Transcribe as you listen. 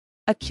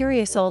A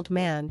curious old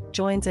man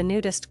joins a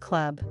nudist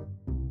club.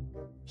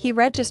 He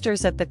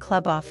registers at the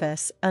club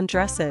office,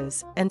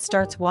 undresses, and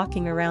starts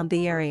walking around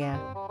the area.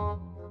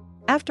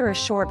 After a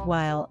short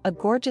while, a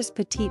gorgeous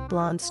petite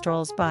blonde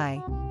strolls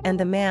by, and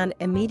the man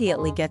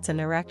immediately gets an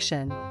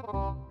erection.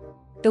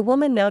 The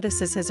woman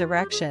notices his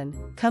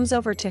erection, comes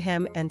over to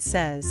him and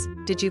says,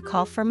 "Did you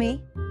call for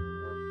me?"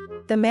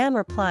 The man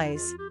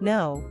replies,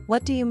 "No,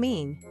 what do you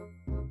mean?"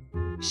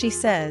 She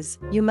says,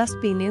 "You must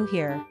be new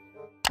here.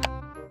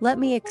 Let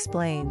me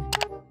explain.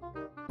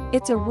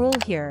 It's a rule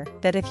here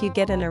that if you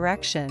get an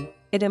erection,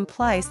 it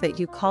implies that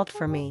you called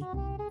for me."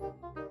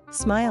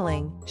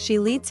 Smiling, she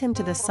leads him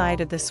to the side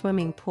of the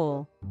swimming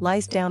pool,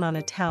 lies down on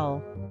a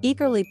towel,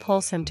 eagerly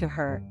pulls him to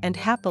her and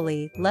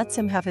happily lets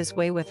him have his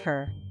way with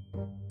her.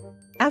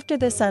 After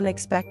this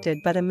unexpected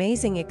but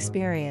amazing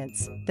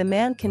experience, the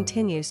man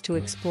continues to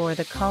explore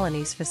the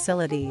colony's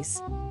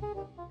facilities.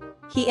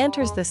 He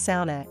enters the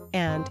sauna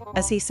and,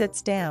 as he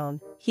sits down,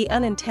 he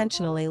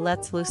unintentionally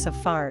lets loose a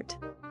fart.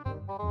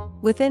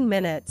 Within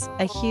minutes,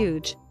 a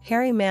huge,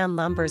 hairy man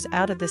lumbers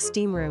out of the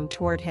steam room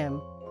toward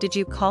him. "Did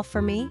you call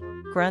for me?"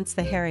 grunts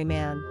the hairy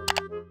man.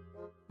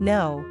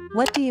 "No,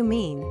 what do you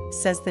mean?"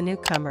 says the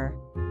newcomer.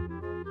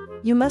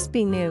 "You must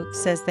be new,"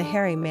 says the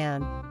hairy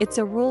man. "It's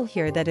a rule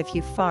here that if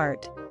you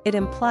fart, it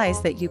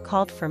implies that you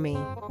called for me."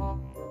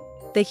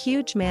 The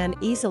huge man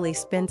easily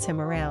spins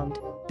him around,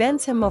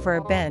 bends him over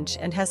a bench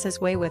and has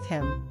his way with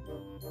him.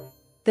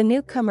 The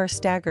newcomer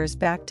staggers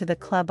back to the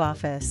club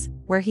office,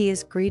 where he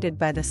is greeted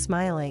by the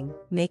smiling,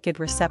 naked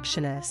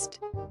receptionist.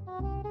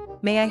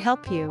 "May I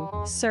help you,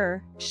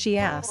 sir?" she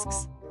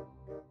asks.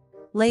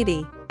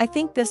 "Lady, I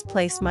think this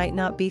place might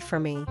not be for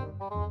me.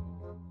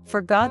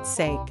 For God's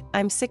sake,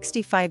 I'm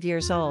 65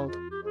 years old.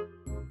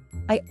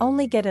 I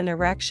only get an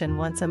erection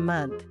once a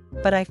month,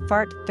 but I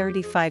fart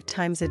 35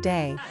 times a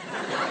day."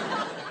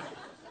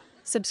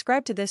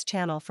 Subscribe to this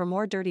channel for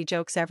more dirty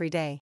jokes every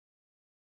day.